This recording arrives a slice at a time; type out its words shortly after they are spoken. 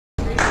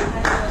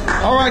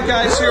All right,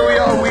 guys, here we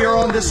are. We are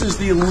on, this is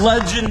the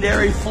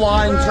legendary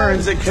flying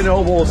turns at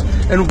Knoebels.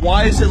 And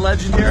why is it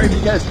legendary?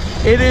 Because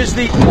it is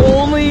the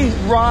only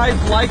ride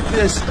like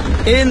this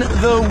in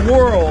the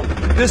world.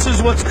 This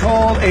is what's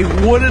called a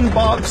wooden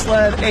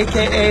bobsled,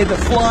 aka the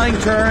flying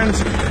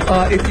turns.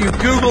 If you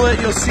Google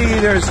it, you'll see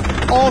there's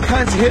all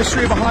kinds of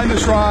history behind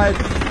this ride.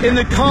 In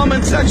the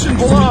comment section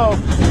below,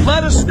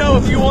 let us know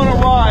if you want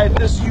to ride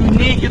this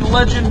unique and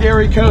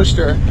legendary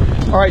coaster.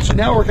 All right, so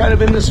now we're kind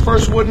of in this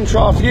first wooden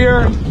trough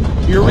here.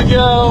 Here we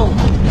go.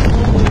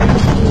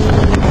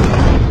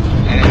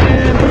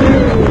 And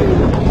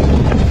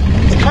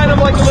it's kind of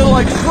like a little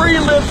free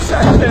lift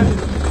section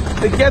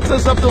that gets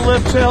us up the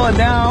lift hill and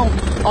now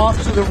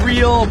off to the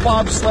real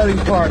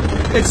bobsledding part.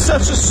 It's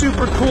such a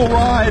super cool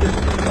ride.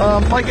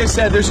 Like I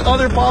said, there's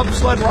other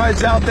bobsled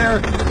rides out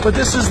there, but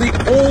this is the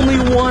only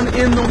one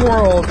in the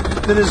world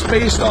that is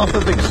based off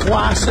of the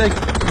classic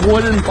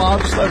wooden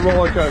bobsled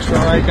roller coaster.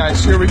 All right,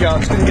 guys, here we go.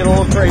 It's gonna get a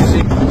little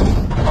crazy.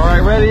 All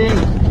right, ready?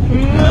 Oh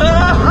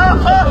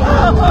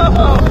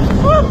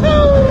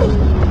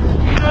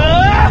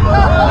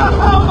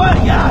my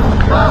God!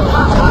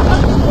 Oh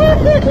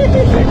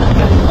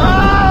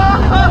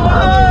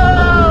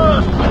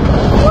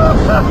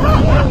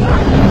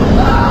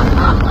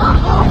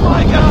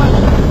my God!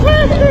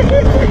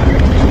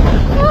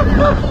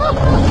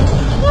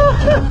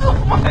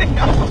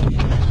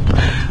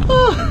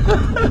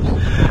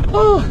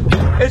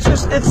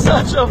 It's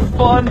such a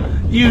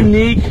fun,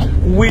 unique,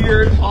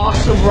 weird,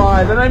 awesome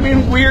ride, and I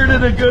mean weird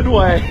in a good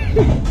way.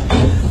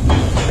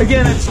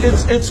 Again,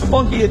 it's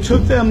funky. It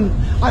took them,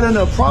 I don't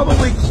know,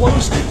 probably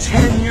close to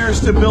 10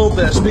 years to build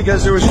this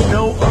because there was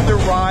no other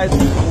ride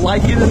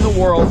like it in the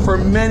world for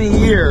many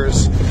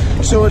years.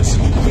 So it's,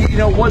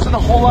 wasn't a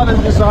whole lot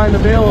of design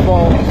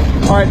available.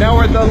 All right, now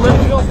we're at the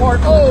lift hill part.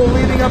 Oh,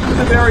 leading up to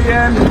the very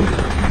end.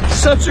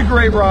 Such a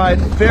great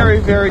ride. Very,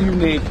 very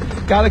unique.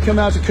 Got to come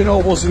out to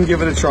Knoebels and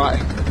give it a try.